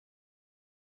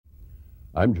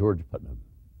I'm George Putnam.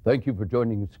 Thank you for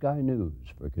joining Sky News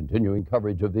for continuing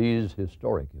coverage of these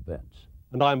historic events.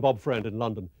 And I'm Bob Friend in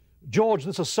London. George,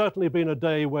 this has certainly been a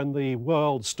day when the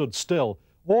world stood still.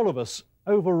 All of us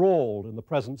overawed in the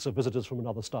presence of visitors from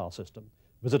another star system.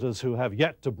 Visitors who have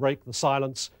yet to break the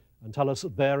silence and tell us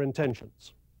their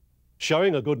intentions.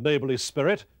 Showing a good neighbourly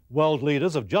spirit, world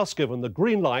leaders have just given the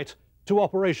green light to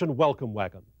Operation Welcome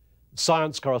Wagon.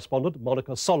 Science correspondent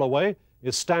Monica Soloway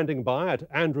is standing by at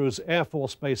Andrews Air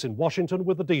Force Base in Washington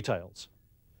with the details.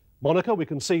 Monica, we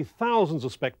can see thousands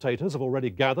of spectators have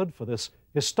already gathered for this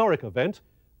historic event.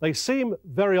 They seem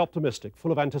very optimistic,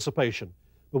 full of anticipation.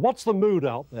 But what's the mood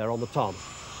out there on the Tom?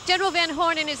 General Van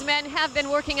Horn and his men have been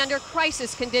working under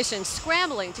crisis conditions,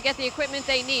 scrambling to get the equipment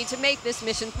they need to make this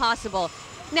mission possible.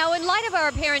 Now, in light of our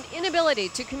apparent inability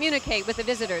to communicate with the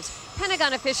visitors,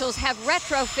 Pentagon officials have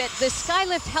retrofit the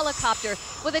Skylift helicopter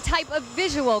with a type of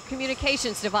visual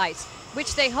communications device,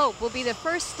 which they hope will be the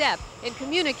first step in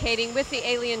communicating with the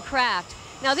alien craft.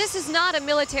 Now, this is not a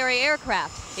military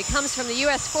aircraft. It comes from the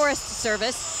U.S. Forest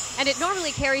Service, and it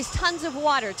normally carries tons of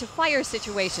water to fire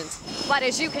situations. But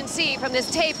as you can see from this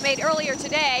tape made earlier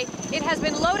today, it has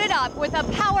been loaded up with a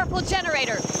powerful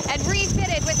generator and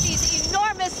refitted with these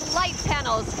enormous light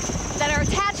panels that are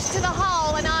attached to the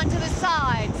hull and onto the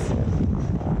sides.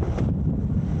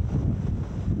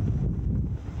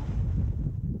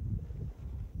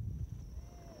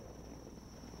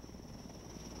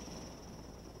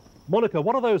 Monica,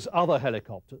 what are those other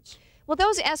helicopters? Well,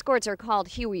 those escorts are called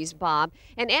Hueys, Bob,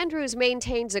 and Andrews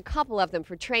maintains a couple of them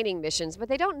for training missions, but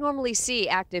they don't normally see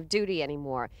active duty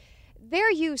anymore.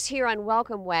 Their use here on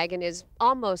Welcome Wagon is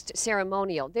almost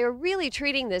ceremonial. They're really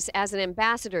treating this as an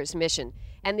ambassador's mission,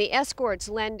 and the escorts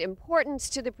lend importance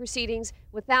to the proceedings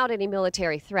without any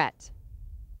military threat.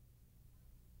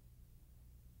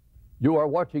 You are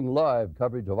watching live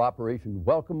coverage of Operation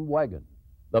Welcome Wagon,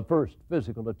 the first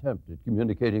physical attempt at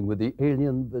communicating with the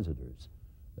alien visitors.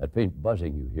 That faint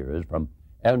buzzing you hear is from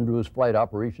Andrews Flight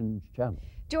Operations Channel.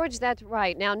 George, that's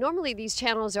right. Now, normally these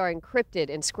channels are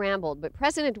encrypted and scrambled, but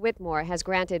President Whitmore has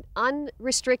granted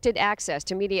unrestricted access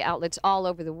to media outlets all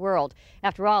over the world.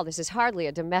 After all, this is hardly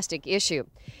a domestic issue.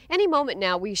 Any moment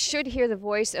now, we should hear the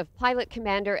voice of Pilot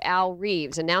Commander Al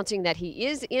Reeves announcing that he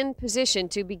is in position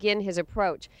to begin his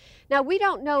approach. Now, we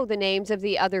don't know the names of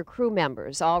the other crew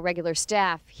members, all regular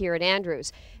staff here at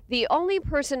Andrews. The only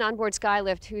person on board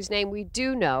Skylift whose name we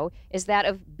do know is that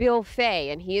of Bill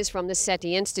Fay, and he is from the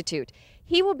SETI Institute.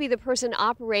 He will be the person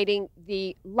operating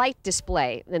the light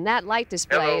display, and that light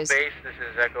display is... Hello, base. This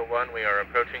is Echo 1. We are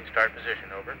approaching start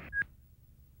position. Over.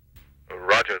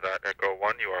 Roger that, Echo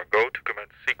 1. You are go to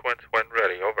commence sequence when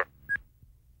ready. Over.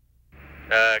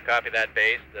 Copy that,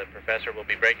 base. The professor will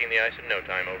be breaking the ice in no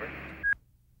time. Over.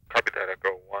 Copy that,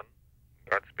 Echo 1.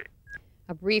 Godspeed.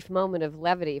 A brief moment of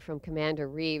levity from Commander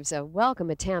Reeves, a welcome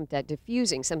attempt at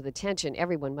diffusing some of the tension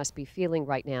everyone must be feeling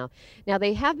right now. Now,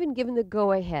 they have been given the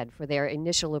go-ahead for their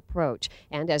initial approach,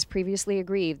 and as previously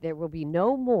agreed, there will be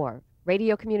no more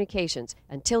radio communications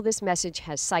until this message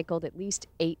has cycled at least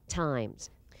 8 times.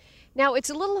 Now, it's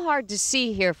a little hard to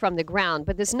see here from the ground,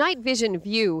 but this night vision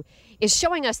view is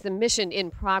showing us the mission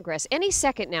in progress. Any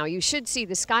second now, you should see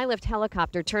the Skylift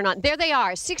helicopter turn on. There they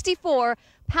are, 64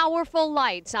 powerful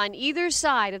lights on either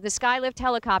side of the Skylift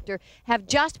helicopter have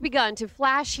just begun to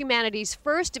flash humanity's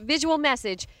first visual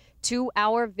message to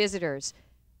our visitors.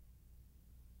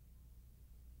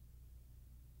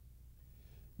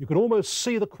 You can almost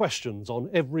see the questions on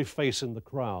every face in the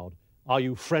crowd. Are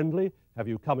you friendly? Have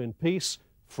you come in peace?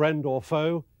 Friend or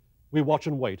foe? We watch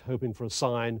and wait, hoping for a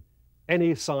sign,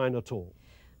 any sign at all.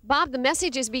 Bob, the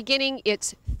message is beginning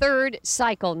its 3rd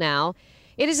cycle now.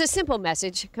 It is a simple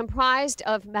message comprised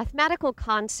of mathematical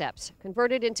concepts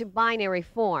converted into binary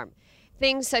form.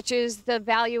 Things such as the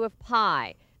value of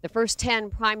pi, the first 10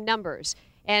 prime numbers,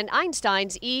 and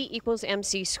Einstein's E equals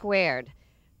mc squared.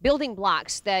 Building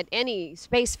blocks that any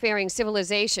spacefaring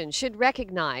civilization should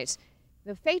recognize.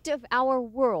 The fate of our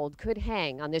world could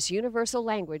hang on this universal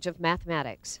language of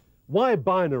mathematics. Why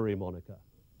binary, Monica?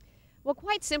 Well,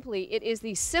 quite simply, it is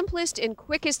the simplest and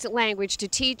quickest language to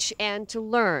teach and to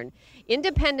learn,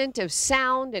 independent of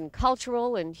sound and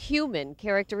cultural and human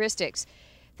characteristics.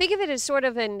 Think of it as sort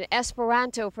of an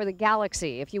Esperanto for the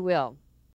galaxy, if you will.